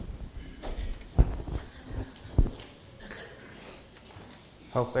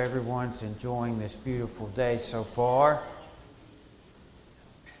Hope everyone's enjoying this beautiful day so far.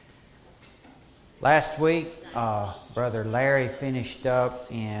 Last week, Brother Larry finished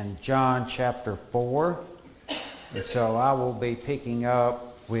up in John chapter 4. And so I will be picking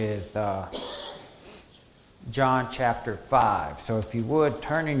up with John chapter 5. So if you would,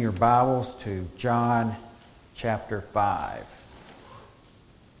 turn in your Bibles to John chapter 5.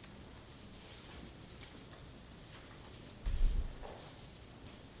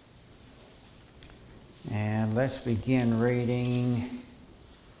 And let's begin reading.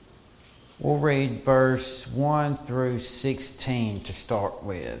 We'll read verse 1 through 16 to start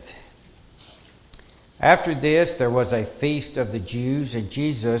with. After this, there was a feast of the Jews, and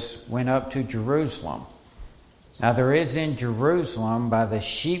Jesus went up to Jerusalem. Now there is in Jerusalem by the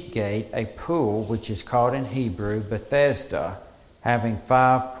sheep gate a pool, which is called in Hebrew Bethesda, having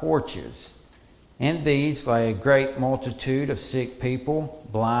 5 porches. In these lay a great multitude of sick people,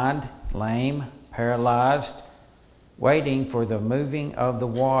 blind, lame, paralyzed, waiting for the moving of the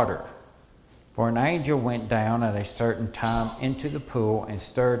water. For an angel went down at a certain time into the pool and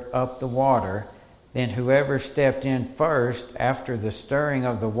stirred up the water. Then whoever stepped in first after the stirring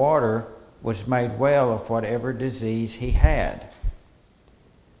of the water was made well of whatever disease he had.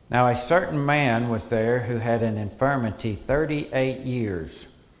 Now a certain man was there who had an infirmity 38 years.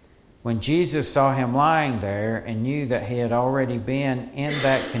 When Jesus saw him lying there and knew that he had already been in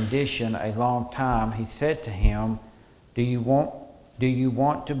that condition a long time, he said to him, Do you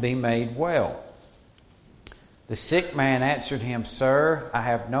want to be made well? The sick man answered him, Sir, I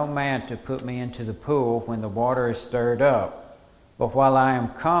have no man to put me into the pool when the water is stirred up. But while I am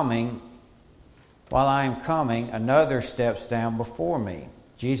coming, another steps down before me.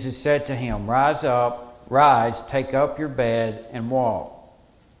 Jesus said to him, Rise, take up your bed and walk.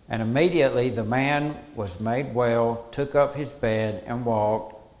 And immediately the man was made well, took up his bed and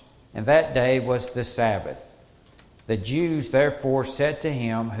walked. And that day was the Sabbath. The Jews therefore said to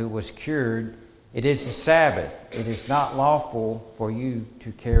him who was cured, It is the Sabbath. It is not lawful for you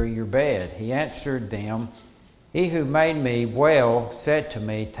to carry your bed. He answered them, He who made me well said to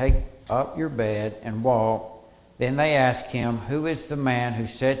me, Take up your bed and walk. Then they asked him, Who is the man who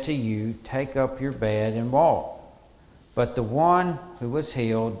said to you, Take up your bed and walk? But the one who was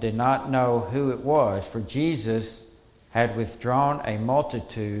healed did not know who it was, for Jesus had withdrawn a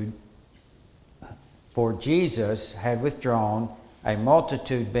multitude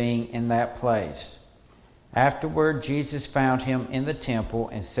being in that place. Afterward, Jesus found him in the temple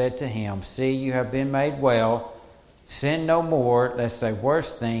and said to him, See, you have been made well. Sin no more, lest a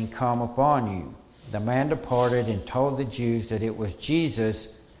worse thing come upon you. The man departed and told the Jews that it was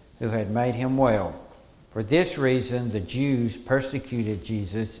Jesus who had made him well. For this reason, the Jews persecuted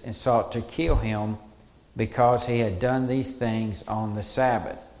Jesus and sought to kill him because he had done these things on the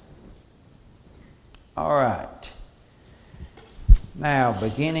Sabbath. All right. Now,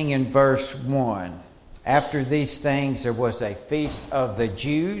 beginning in verse 1. After these things, there was a feast of the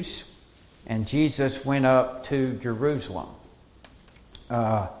Jews, and Jesus went up to Jerusalem.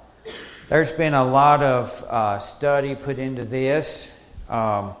 There's been a lot of study put into this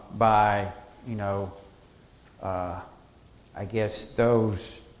by, I guess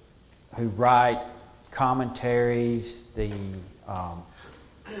those who write commentaries,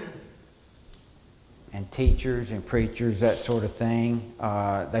 and teachers and preachers, that sort of thing.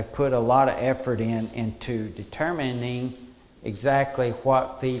 They've put a lot of effort into determining exactly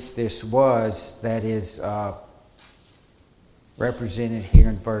what feast this was that is represented here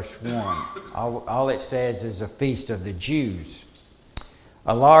in verse 1. All it says is a feast of the Jews.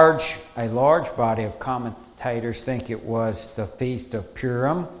 A large body of commentators think it was the Feast of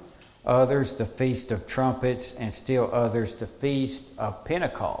Purim, others the Feast of Trumpets, and still others the Feast of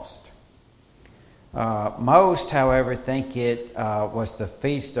Pentecost. Most, however, think it was the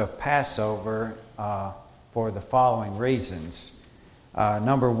Feast of Passover for the following reasons.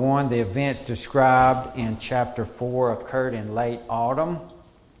 Number 1, the events described in chapter 4 occurred in late autumn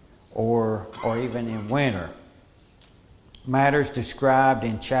or even in winter. Matters described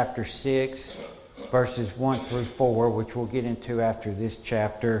in chapter 6, verses 1 through 4, which we'll get into after this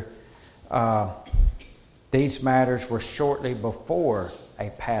chapter, these matters were shortly before a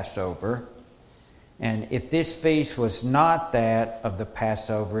Passover. And if this feast was not that of the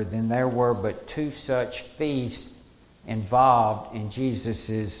Passover, then there were but 2 such feasts involved in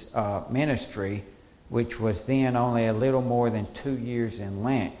Jesus' ministry, which was then only a little more than 2 years in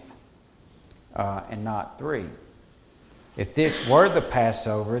length, and not 3. If this were the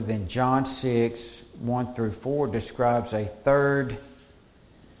Passover, then John 6, 1 through 4 describes a third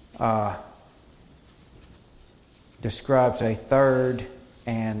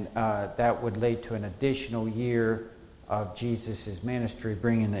and that would lead to an additional year of Jesus' ministry,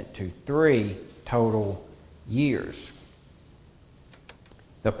 bringing it to 3 total years.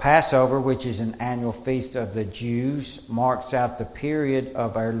 The Passover, which is an annual feast of the Jews, marks out the period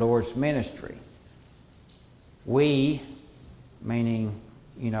of our Lord's ministry. We, meaning,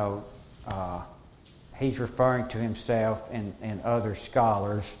 he's referring to himself and other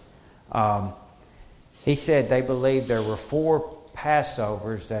scholars. He said they believed there were 4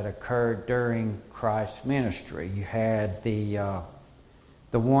 Passovers that occurred during Christ's ministry. You had the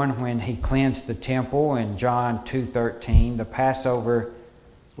one when he cleansed the temple in John 2:13, the Passover,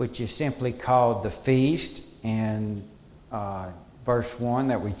 which is simply called the feast in verse 1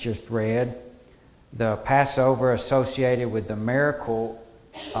 that we just read, the Passover associated with the miracle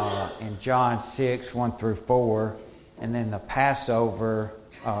in John 6, 1 through 4, and then the Passover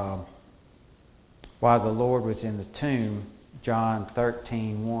while the Lord was in the tomb, John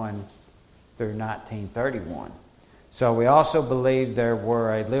 13, 1 through 19:31. So we also believe there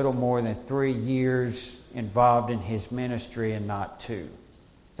were a little more than 3 years involved in his ministry and not 2.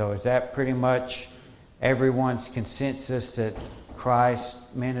 So is that pretty much everyone's consensus that Christ's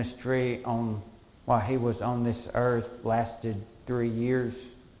ministry while he was on this earth lasted 3 years?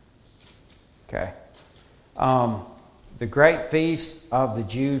 Okay. The great feasts of the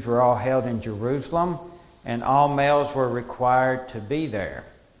Jews were all held in Jerusalem, and all males were required to be there.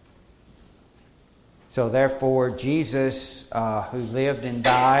 So therefore, Jesus, who lived and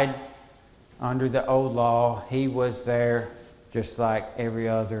died under the old law, he was there just like every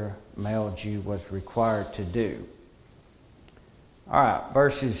other male Jew was required to do. All right,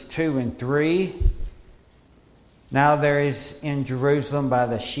 verses 2 and 3. Now there is in Jerusalem by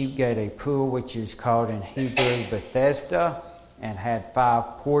the sheep gate a pool, which is called in Hebrew Bethesda, and had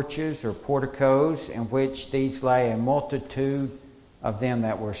 5 porches or porticos, in which these lay a multitude of them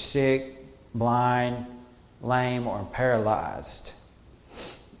that were sick, blind, lame, or paralyzed.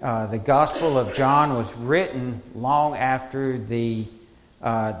 The Gospel of John was written long after the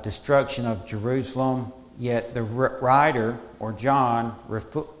destruction of Jerusalem, yet the writer, or John,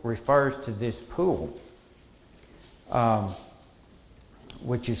 refers to this pool,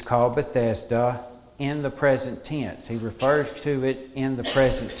 which is called Bethesda, in the present tense. He refers to it in the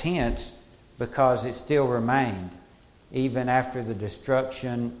present tense because it still remained. Even after the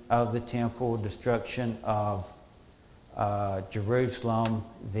destruction of the temple, destruction of Jerusalem,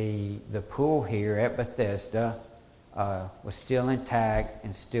 the pool here at Bethesda was still intact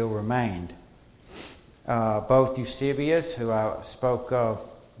and still remained. Both Eusebius, who I spoke of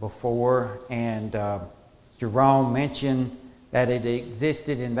before, and Jerome mentioned that it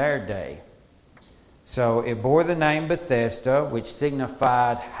existed in their day. So it bore the name Bethesda, which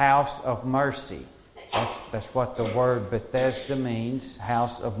signified house of mercy. That's what the word Bethesda means,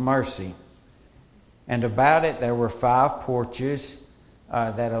 house of mercy. And about it there were 5 porches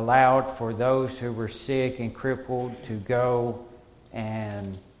that allowed for those who were sick and crippled to go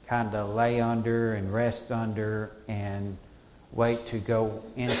and kind of lay under and rest under and wait to go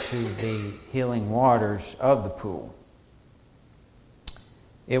into the healing waters of the pool.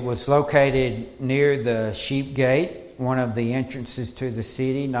 It was located near the Sheep Gate, one of the entrances to the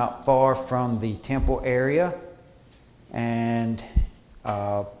city, not far from the temple area. And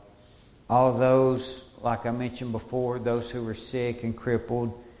all those, like I mentioned before, those who were sick and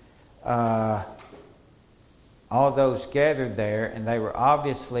crippled, all those gathered there, and they were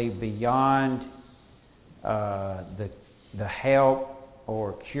obviously beyond the help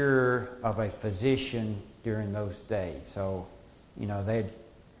or cure of a physician during those days. So, they'd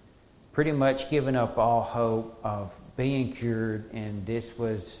pretty much given up all hope of being cured, and this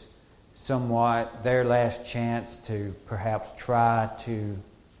was somewhat their last chance to perhaps try to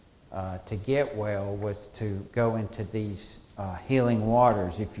get well, was to go into these healing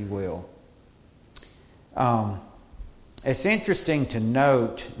waters, if you will. It's interesting to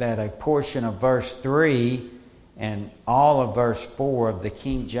note that a portion of verse 3 and all of verse 4 of the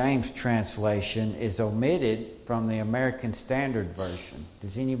King James translation is omitted from the American Standard Version.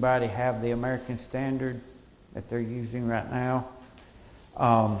 Does anybody have the American Standard that they're using right now?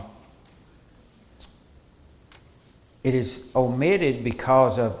 It is omitted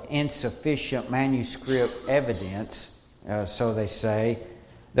because of insufficient manuscript evidence, so they say,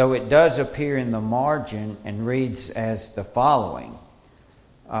 though it does appear in the margin and reads as the following.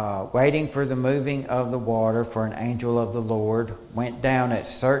 Waiting for the moving of the water, for an angel of the Lord went down at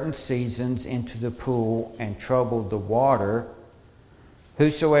certain seasons into the pool and troubled the water.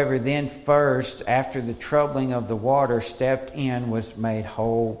 Whosoever then first, after the troubling of the water, stepped in was made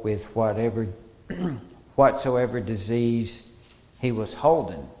whole with whatsoever disease he was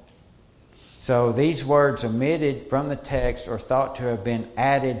holding. So these words omitted from the text are thought to have been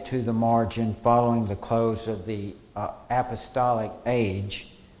added to the margin following the close of the apostolic age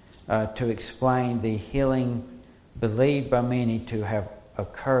to explain the healing believed by many to have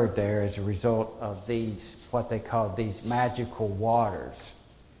occurred there as a result of these, what they call these magical waters.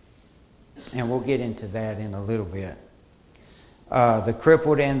 And we'll get into that in a little bit. The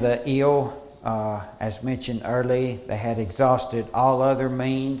crippled and the ill, as mentioned earlier, they had exhausted all other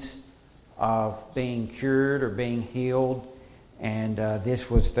means of being cured or being healed, and this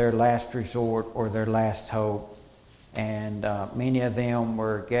was their last resort or their last hope. And many of them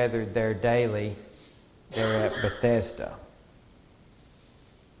were gathered there daily there at Bethesda.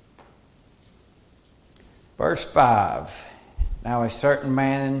 Verse 5. Now a certain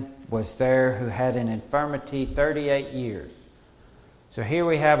man was there who had an infirmity 38 years. So here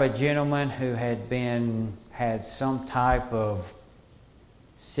we have a gentleman who had some type of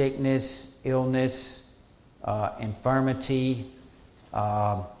sickness, illness, infirmity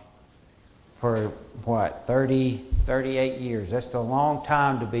for 38 years. That's a long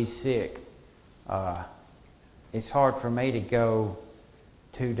time to be sick. It's hard for me to go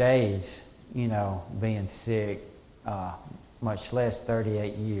 2 days, being sick, much less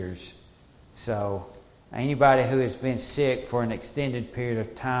 38 years. So anybody who has been sick for an extended period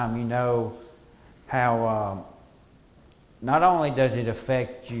of time, you know how not only does it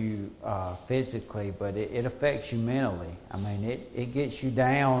affect you physically, but it affects you mentally. I mean, it gets you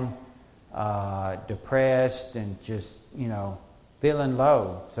down, depressed, and just, feeling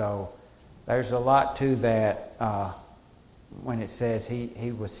low. So there's a lot to that when it says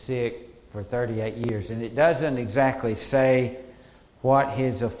he was sick for 38 years. And it doesn't exactly say what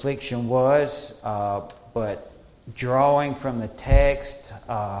his affliction was, but drawing from the text,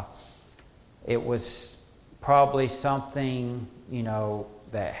 it was probably something,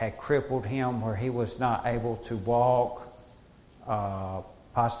 that had crippled him where he was not able to walk,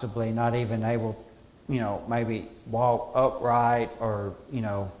 possibly not even able, maybe walk upright or,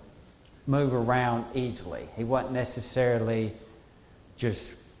 move around easily. He wasn't necessarily just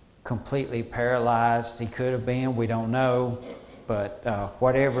completely paralyzed. He could have been, we don't know. But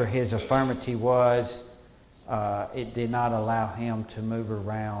whatever his infirmity was, it did not allow him to move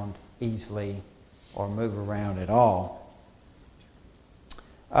around easily or move around at all.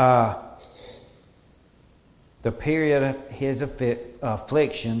 The period of his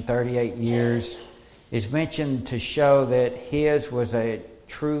affliction, 38 years, is mentioned to show that his was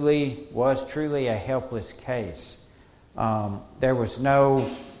truly a helpless case. There was no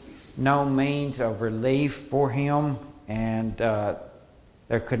means of relief for him, and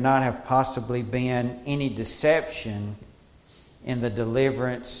there could not have possibly been any deception in the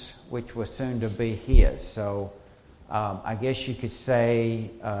deliverance which was soon to be his. So I guess you could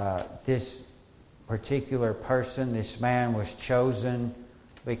say this particular person, this man, was chosen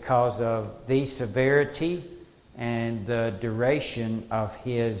because of the severity and the duration of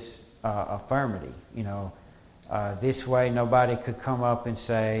his infirmity. This way nobody could come up and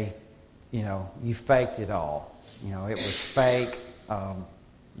say, you faked it all. It was fake.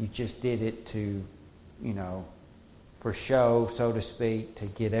 You just did it to, for show, so to speak, to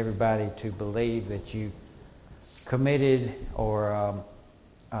get everybody to believe that you committed or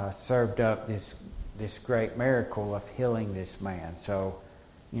served up this great miracle of healing this man. So,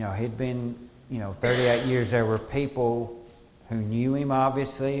 he'd been, 38 years. There were people who knew him,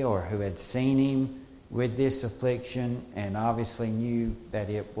 obviously, or who had seen him with this affliction and obviously knew that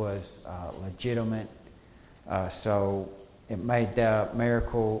it was legitimate. So it made the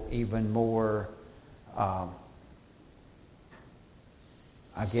miracle even more, I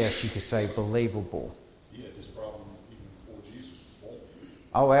guess you could say, believable. He had this problem even before Jesus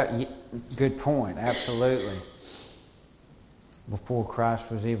was born. Oh, good point. Absolutely. Before Christ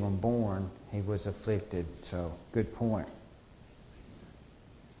was even born, he was afflicted. So, good point.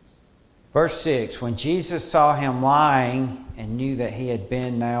 Verse 6, when Jesus saw him lying and knew that he had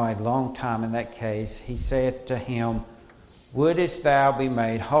been now a long time in that case, he saith to him, wouldest thou be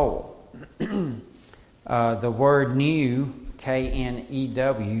made whole? The word knew,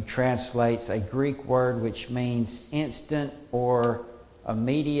 K-N-E-W, translates a Greek word which means instant or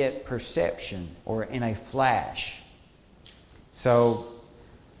immediate perception or in a flash. So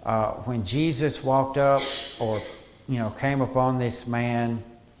when Jesus walked up or came upon this man,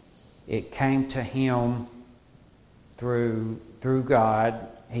 it came to him through God.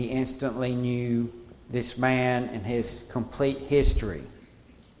 He instantly knew this man and his complete history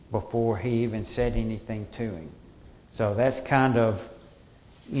before he even said anything to him. So that's kind of,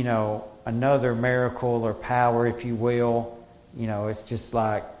 another miracle or power, if you will, It's just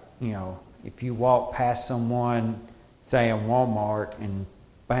like, if you walk past someone, say in Walmart, and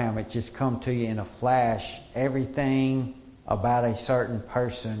bam, it just come to you in a flash, everything about a certain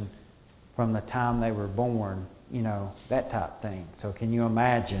person from the time they were born, that type of thing. So can you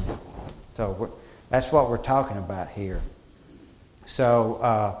imagine? So that's what we're talking about here.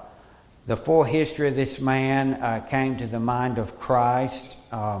 So the full history of this man came to the mind of Christ.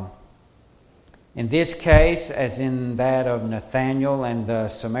 In this case, as in that of Nathanael and the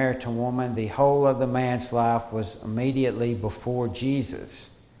Samaritan woman, the whole of the man's life was immediately before Jesus.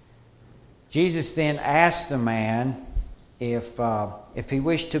 Jesus then asked the man if he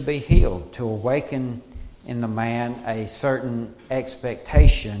wished to be healed, to awaken in the man a certain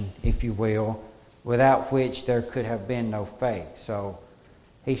expectation, if you will, without which there could have been no faith. So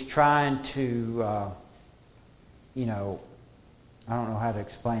he's trying to, I don't know how to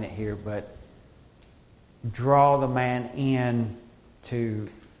explain it here, but draw the man in to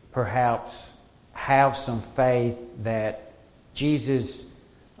perhaps have some faith that Jesus,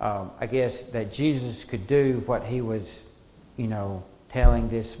 that Jesus could do what he was, telling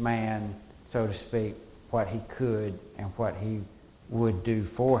this man, so to speak, what he could and what he would do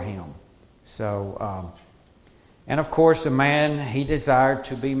for him. So, and of course, the man, he desired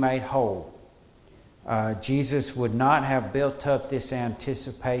to be made whole. Jesus would not have built up this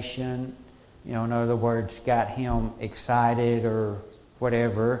anticipation, in other words, got him excited or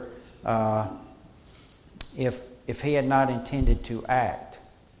whatever, if he had not intended to act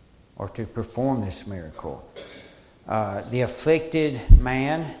or to perform this miracle. The afflicted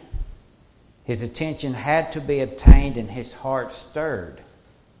man, his attention had to be obtained and his heart stirred.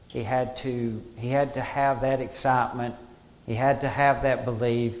 He had to have that excitement, he had to have that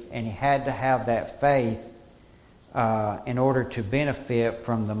belief, and he had to have that faith in order to benefit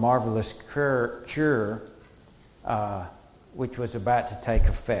from the marvelous cure which was about to take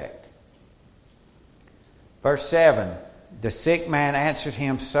effect. Verse 7, the sick man answered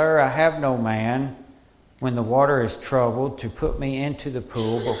him, "Sir, I have no man when the water is troubled to put me into the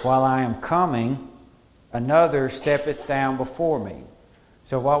pool, but while I am coming, another steppeth down before me."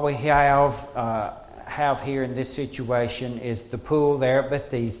 So what we have here in this situation is the pool there at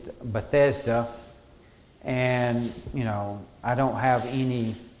Bethesda. And, I don't have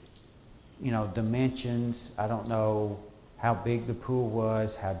any, dimensions. I don't know how big the pool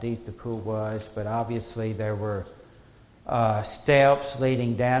was, how deep the pool was, but obviously there were steps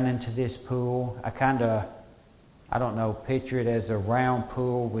leading down into this pool. I don't know, picture it as a round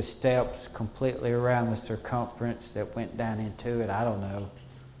pool with steps completely around the circumference that went down into it. I don't know.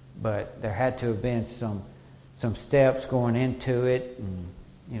 But there had to have been some steps going into it, and,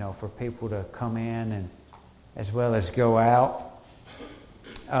 for people to come in and as well as go out.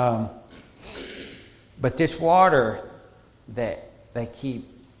 But this water that they keep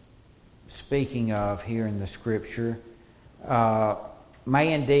speaking of here in the Scripture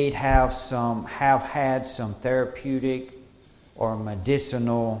may indeed have had some therapeutic or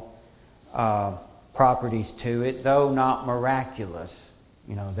medicinal properties to it, though not miraculous.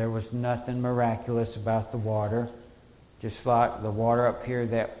 There was nothing miraculous about the water. Just like the water up here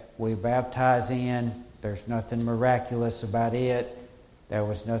that we baptize in, there's nothing miraculous about it. There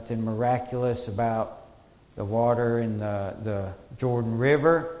was nothing miraculous about the water in the Jordan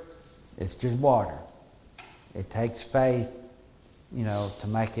River. It's just water. It takes faith, to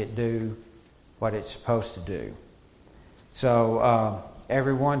make it do what it's supposed to do. So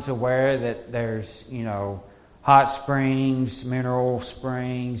everyone's aware that there's, hot springs, mineral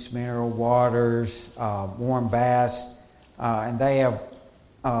waters, warm baths, and they have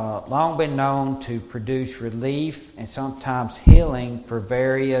long been known to produce relief and sometimes healing for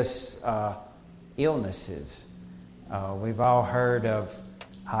various illnesses. We've all heard of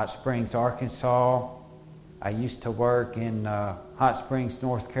Hot Springs, Arkansas. I used to work in Hot Springs,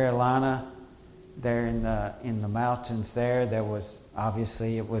 North Carolina. There in the mountains there was,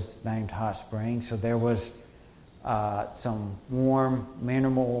 obviously it was named Hot Springs, so there was some warm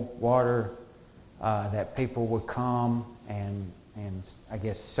mineral water that people would come and I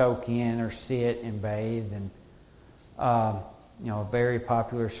guess soak in or sit and bathe, and a very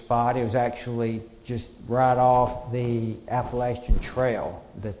popular spot. It was actually just right off the Appalachian Trail.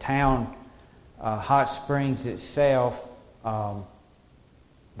 The town Hot Springs itself, the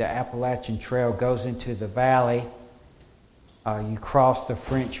Appalachian Trail goes into the valley. You cross the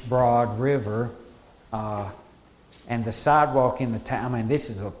French Broad River, and the sidewalk in the town, this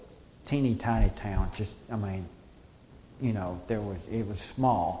is a teeny tiny town, it was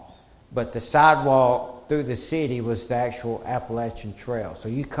small, but the sidewalk through the city was the actual Appalachian Trail. So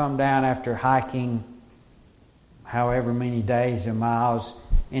you come down after hiking however many days and miles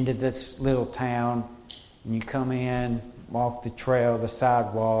into this little town, and you come in, walk the trail, the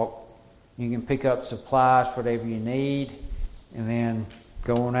sidewalk. You can pick up supplies, whatever you need, and then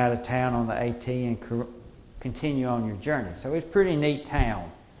go on out of town on the AT and continue on your journey. So it's a pretty neat town.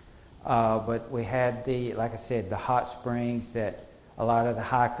 But we had like I said, the hot springs that a lot of the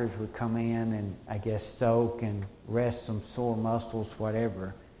hikers would come in and I guess soak and rest some sore muscles,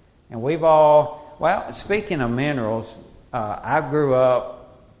 whatever. And speaking of minerals, I grew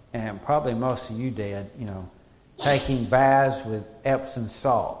up, and probably most of you did, taking baths with Epsom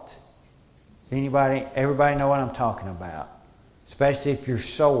salt. Everybody know what I'm talking about? Especially if you're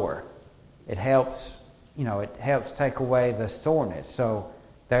sore. It helps take away the soreness. So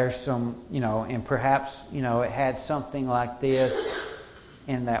there's some, and perhaps, it had something like this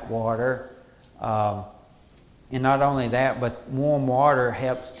in that water. And not only that, but warm water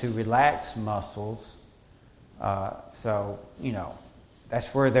helps to relax muscles. So,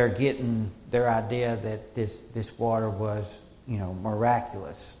 that's where they're getting their idea that this water was,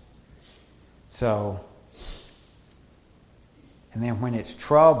 miraculous. So, and then when it's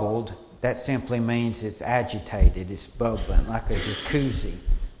troubled, that simply means it's agitated, it's bubbling, like a jacuzzi,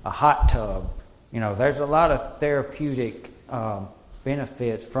 a hot tub. There's a lot of therapeutic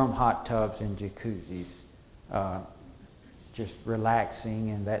benefits from hot tubs and jacuzzis, just relaxing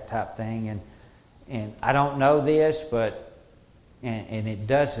and that type thing. And I don't know this, but and it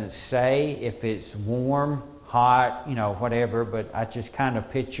doesn't say if it's warm, hot, whatever. But I just kind of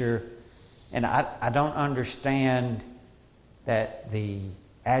picture, and I don't understand that the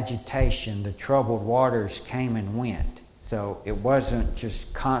agitation, the troubled waters came and went. So it wasn't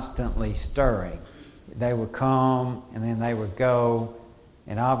just constantly stirring. They would come and then they would go,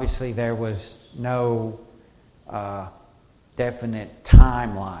 and obviously there was no definite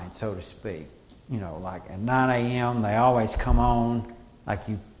timeline, so to speak. Like at 9 a.m. they always come on, like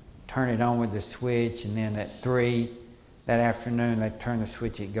you turn it on with the switch, and then at 3 that afternoon they turn the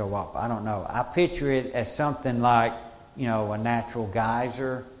switch, it go off. I don't know. I picture it as something like, a natural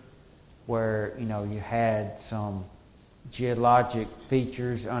geyser where, you had some geologic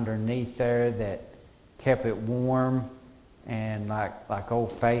features underneath there that kept it warm, and like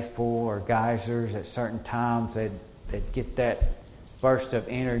Old Faithful or geysers at certain times they'd get that burst of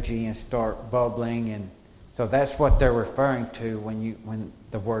energy and start bubbling, and so that's what they're referring to when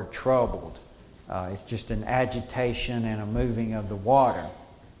the word troubled. It's just an agitation and a moving of the water.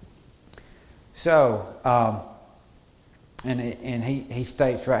 So, and he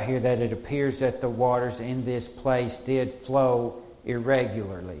states right here that it appears that the waters in this place did flow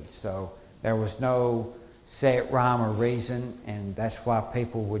irregularly. So there was no set rhyme or reason, and that's why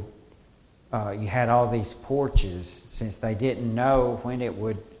people would, you had all these porches. Since they didn't know when it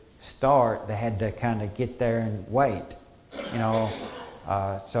would start, they had to kind of get there and wait,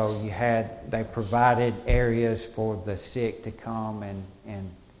 So they provided areas for the sick to come and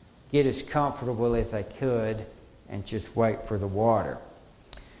get as comfortable as they could and just wait for the water.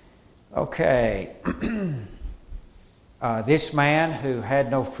 Okay. This man who had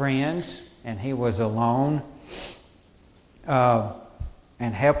no friends and he was alone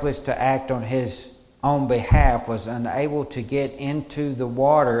and helpless to act on his own behalf was unable to get into the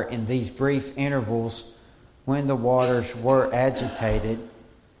water in these brief intervals when the waters were agitated,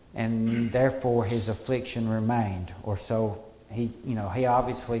 and therefore his affliction remained. Or so he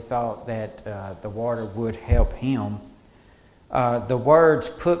obviously thought that the water would help him. The words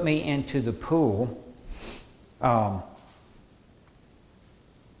 "put me into the pool,"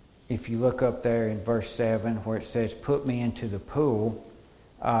 if you look up there in verse 7 where it says "put me into the pool,"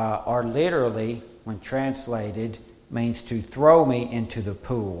 are literally, when translated, means to throw me into the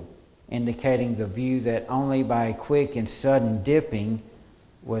pool, indicating the view that only by a quick and sudden dipping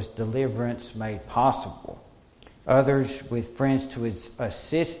was deliverance made possible. Others with friends to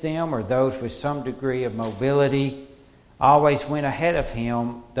assist them, or those with some degree of mobility, always went ahead of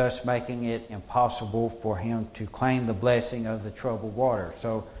him, thus making it impossible for him to claim the blessing of the troubled water.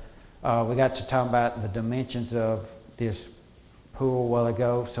 So we got to talk about the dimensions of this pool a while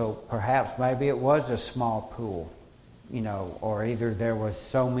ago. So perhaps maybe it was a small pool, or either there was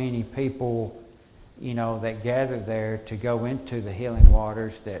so many people, that gathered there to go into the healing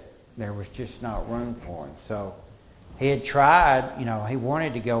waters that there was just not room for him. So he had tried, he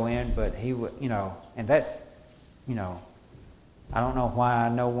wanted to go in, but he would, and that's, I don't know why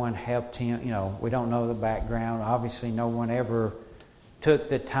no one helped him. We don't know the background. Obviously, no one ever took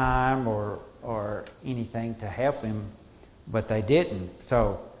the time or anything to help him, but they didn't.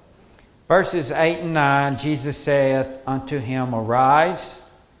 So, verses 8 and 9, Jesus saith unto him, Arise,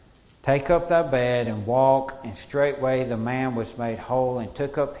 Take up thy bed and walk. And straightway the man was made whole and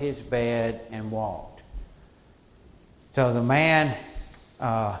took up his bed and walked. So the man,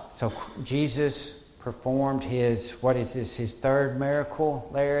 so Jesus performed his third miracle,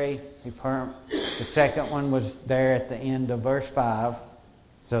 Larry? The second one was there at the end of verse 5.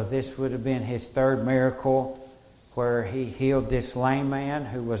 So this would have been his third miracle, where he healed this lame man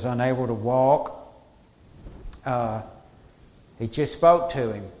who was unable to walk. He just spoke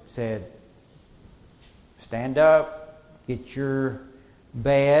to him, said, stand up, get your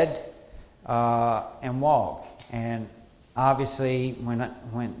bed, and walk. And obviously, when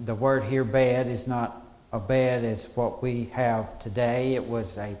the word here, bed, is not a bed as what we have today. It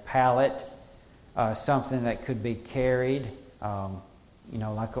was a pallet, something that could be carried,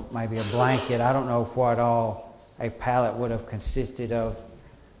 like maybe a blanket. I don't know what all a pallet would have consisted of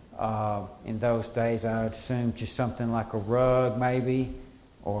in those days. I would assume just something like a rug maybe,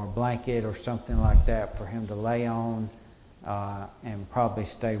 or a blanket or something like that for him to lay on and probably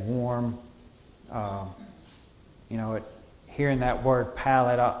stay warm. Hearing that word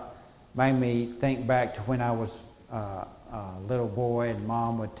pallet made me think back to when I was a little boy and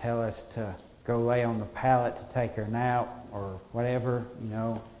Mom would tell us to go lay on the pallet to take her nap or whatever,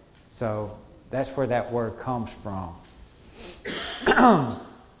 So that's where that word comes from.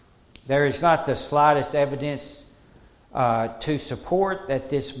 There is not the slightest evidence to support that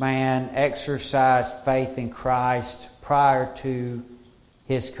this man exercised faith in Christ prior to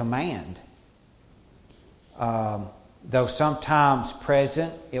his command. Though sometimes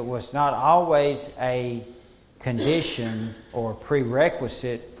present, it was not always a condition or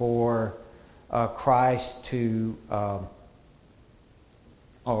prerequisite for Christ to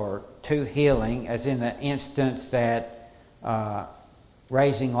healing, as in the instance that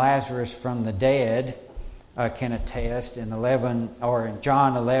raising Lazarus from the dead can attest in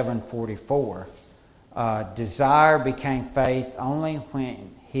John 11:44. Desire became faith only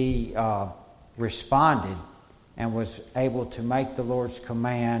when he responded and was able to make the Lord's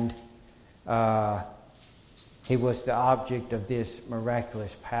command. He was the object of this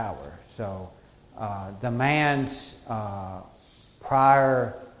miraculous power. So the man's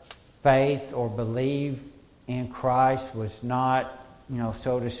prior faith or belief in Christ was not,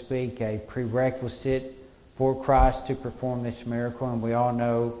 so to speak, a prerequisite for Christ to perform this miracle. And we all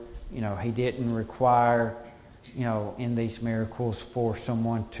know, he didn't require, in these miracles for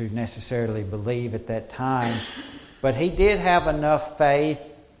someone to necessarily believe at that time. But he did have enough faith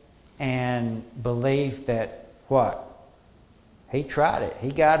and belief that what? He tried it.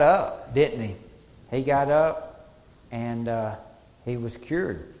 He got up, didn't he? He got up and he was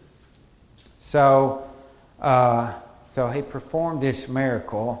cured. So he performed this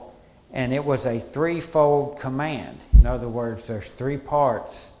miracle, and it was a threefold command. In other words, there's three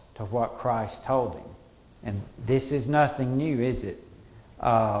parts to what Christ told him. And this is nothing new, is it?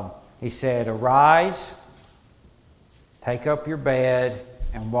 He said, arise, take up your bed,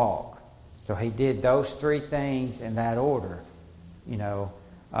 and walk. So he did those three things in that order.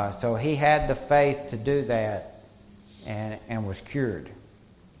 So he had the faith to do that and was cured.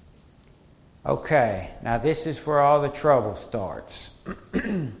 Okay, now this is where all the trouble starts.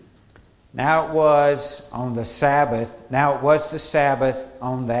 Now it was the Sabbath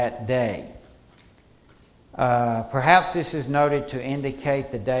on that day. Perhaps this is noted to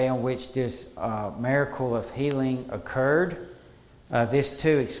indicate the day on which this miracle of healing occurred. This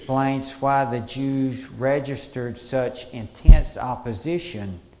too explains why the Jews registered such intense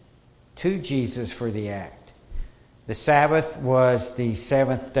opposition to Jesus for the act. The Sabbath was the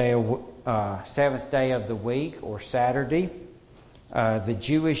seventh day of the week, or Saturday, the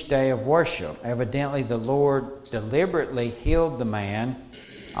Jewish day of worship. Evidently, the Lord deliberately healed the man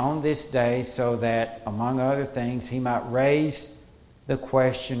on this day so that, among other things, he might raise the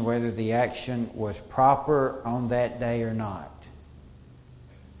question whether the action was proper on that day or not.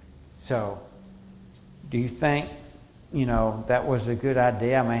 So, do you think, that was a good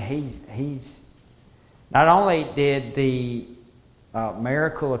idea? I mean, he's not only did the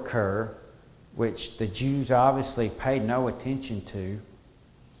miracle occur, which the Jews obviously paid no attention to.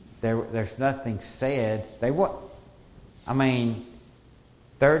 There's nothing said.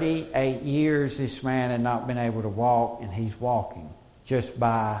 38 years this man had not been able to walk, and he's walking just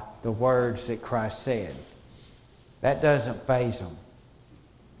by the words that Christ said. That doesn't faze them.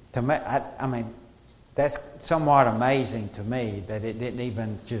 To me, that's somewhat amazing to me that it didn't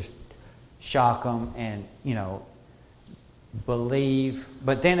even just shock them and, believe.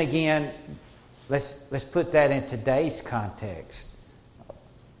 But then again, let's put that in today's context.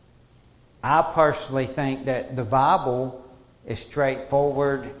 I personally think that the Bible is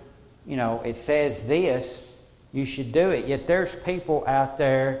straightforward it says this, you should do it. Yet there's people out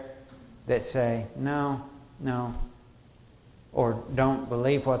there that say, no, or don't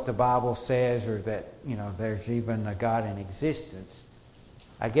believe what the Bible says, or that, there's even a God in existence.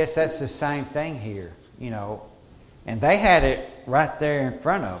 I guess that's the same thing here, And they had it right there in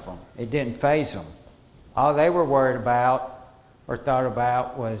front of them. It didn't faze them. All they were worried about or thought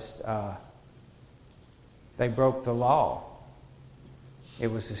about was they broke the law. It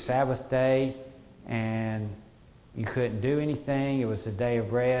was the Sabbath day, and you couldn't do anything. It was the day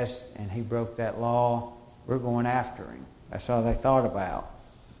of rest, and he broke that law. We're going after him. That's all they thought about.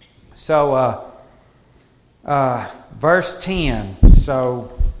 So, verse 10.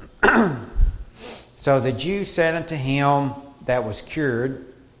 So the Jew said unto him that was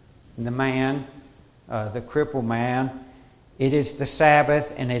cured, the man, the crippled man, it is the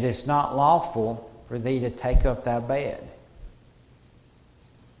Sabbath, and it is not lawful for thee to take up thy bed.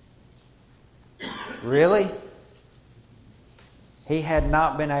 Really? He had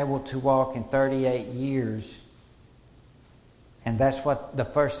not been able to walk in 38 years. And that's what the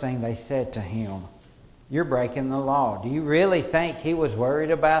first thing they said to him. You're breaking the law. Do you really think he was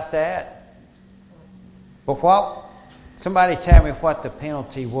worried about that? But somebody tell me what the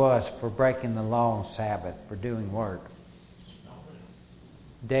penalty was for breaking the law on Sabbath, for doing work.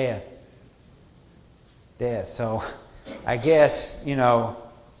 Death. So I guess, he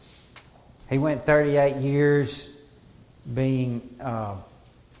went 38 years being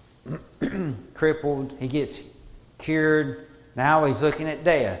crippled. He gets cured. Now he's looking at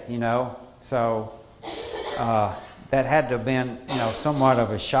death, So that had to have been, somewhat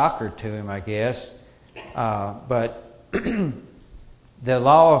of a shocker to him, I guess. But the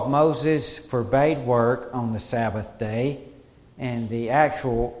law of Moses forbade work on the Sabbath day. And the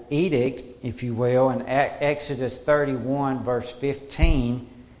actual edict, if you will, in Exodus 31, verse 15,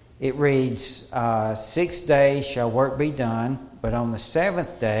 it reads, 6 days shall work be done, but on the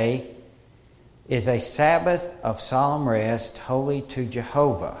seventh day is a Sabbath of solemn rest, holy to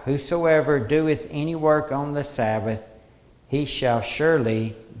Jehovah. Whosoever doeth any work on the Sabbath, he shall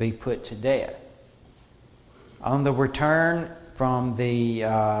surely be put to death. On the return from the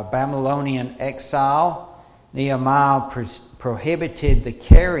Babylonian exile, Nehemiah prohibited the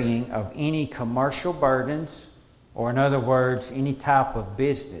carrying of any commercial burdens, or in other words, any type of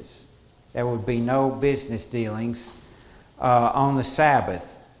business. There would be no business dealings on the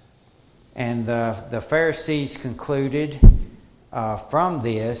Sabbath. And the Pharisees concluded from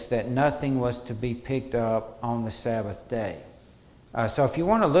this that nothing was to be picked up on the Sabbath day. So if you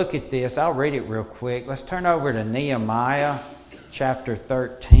want to look at this, I'll read it real quick. Let's turn over to Nehemiah chapter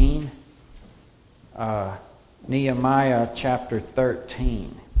 13. Nehemiah chapter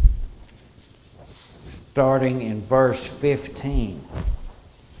 13. Starting in verse 15.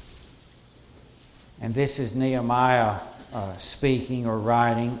 And this is Nehemiah speaking or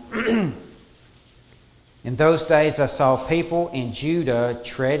writing. In those days I saw people in Judah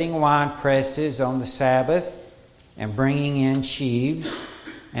treading wine presses on the Sabbath and bringing in sheaves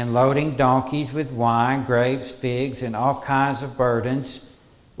and loading donkeys with wine, grapes, figs, and all kinds of burdens,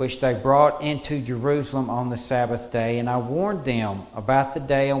 which they brought into Jerusalem on the Sabbath day. And I warned them about the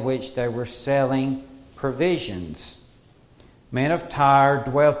day on which they were selling provisions. Men of Tyre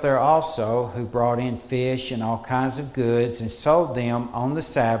dwelt there also, who brought in fish and all kinds of goods, and sold them on the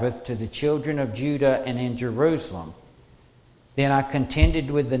Sabbath to the children of Judah and in Jerusalem. Then I contended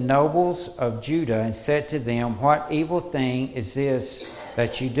with the nobles of Judah and said to them, what evil thing is this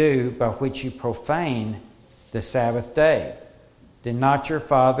that you do, by which you profane the Sabbath day? Did not your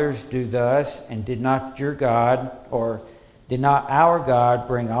fathers do thus, and did not your God, or did not our God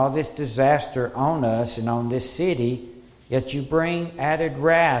bring all this disaster on us and on this city? Yet you bring added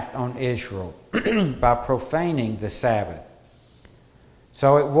wrath on Israel by profaning the Sabbath.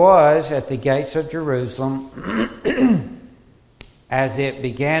 So it was at the gates of Jerusalem, as it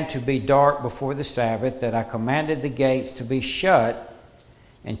began to be dark before the Sabbath, that I commanded the gates to be shut,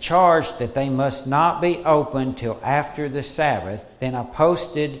 and charged that they must not be opened till after the Sabbath. Then I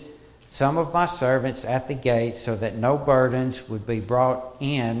posted some of my servants at the gates, so that no burdens would be brought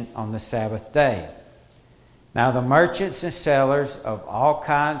in on the Sabbath day. Now the merchants and sellers of all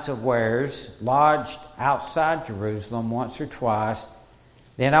kinds of wares lodged outside Jerusalem once or twice.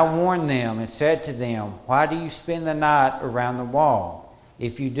 Then I warned them and said to them, why do you spend the night around the wall?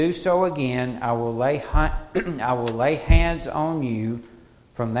 If you do so again, I will lay hands on you.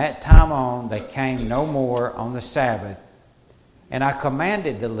 From that time on, they came no more on the Sabbath. And I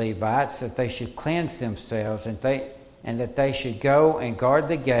commanded the Levites that they should cleanse themselves, and that they should go and guard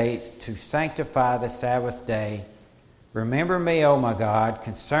the gates to sanctify the Sabbath day, Remember me, O my God,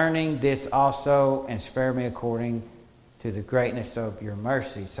 concerning this also, and spare me according to the greatness of your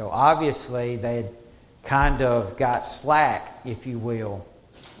mercy. So obviously they had kind of got slack, if you will,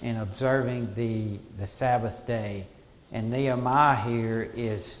 in observing the Sabbath day. And Nehemiah here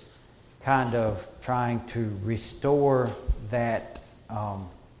is kind of trying to restore that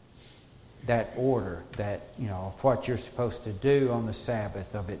that order, that, you know, of what you're supposed to do on the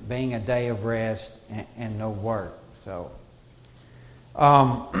Sabbath, of it being a day of rest and no work. So,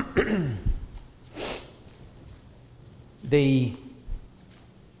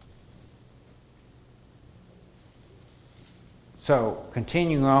 So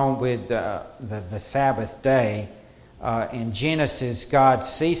continuing on with the Sabbath day, in Genesis, God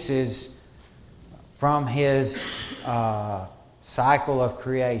ceases from His cycle of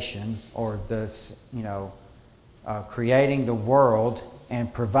creation, or creating the world,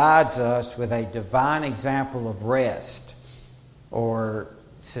 and provides us with a divine example of rest or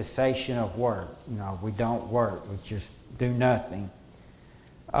cessation of work. You know, we don't work; we just do nothing.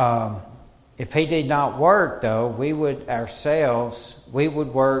 If He did not work, though, we would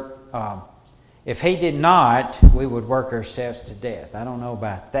work. If He did not, we would work ourselves to death. I don't know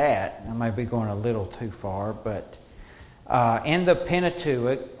about that. I may be going a little too far, but in the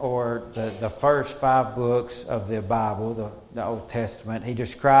Pentateuch, or the first 5 books of the Bible, the Old Testament, He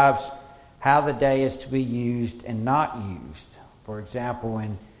describes how the day is to be used and not used. For example,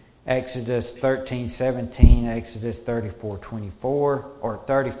 in Exodus 13:17, Exodus 34:24, or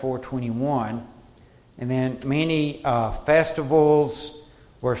 34:21, and then many festivals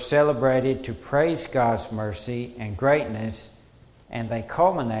were celebrated to praise God's mercy and greatness, and they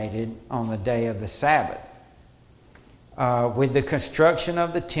culminated on the day of the Sabbath. With the construction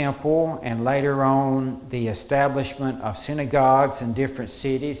of the temple and later on the establishment of synagogues in different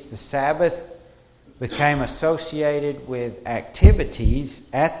cities, the Sabbath became associated with activities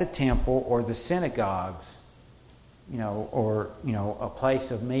at the temple or the synagogues, or a place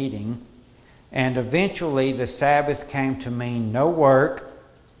of meeting. And eventually the Sabbath came to mean no work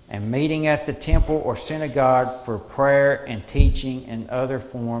and meeting at the temple or synagogue for prayer and teaching and other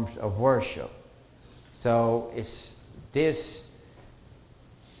forms of worship. So this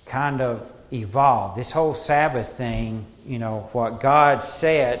kind of evolved. This whole Sabbath thing, what God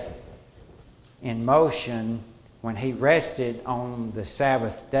set in motion when He rested on the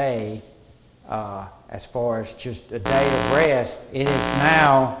Sabbath day, as far as just a day of rest, it has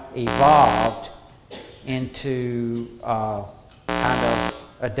now evolved into kind of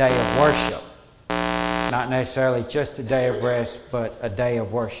a day of worship. Not necessarily just a day of rest, but a day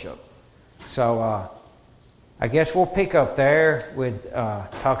of worship. So I guess we'll pick up there with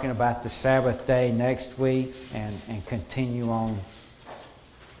talking about the Sabbath day next week, and continue on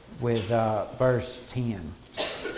with verse 10.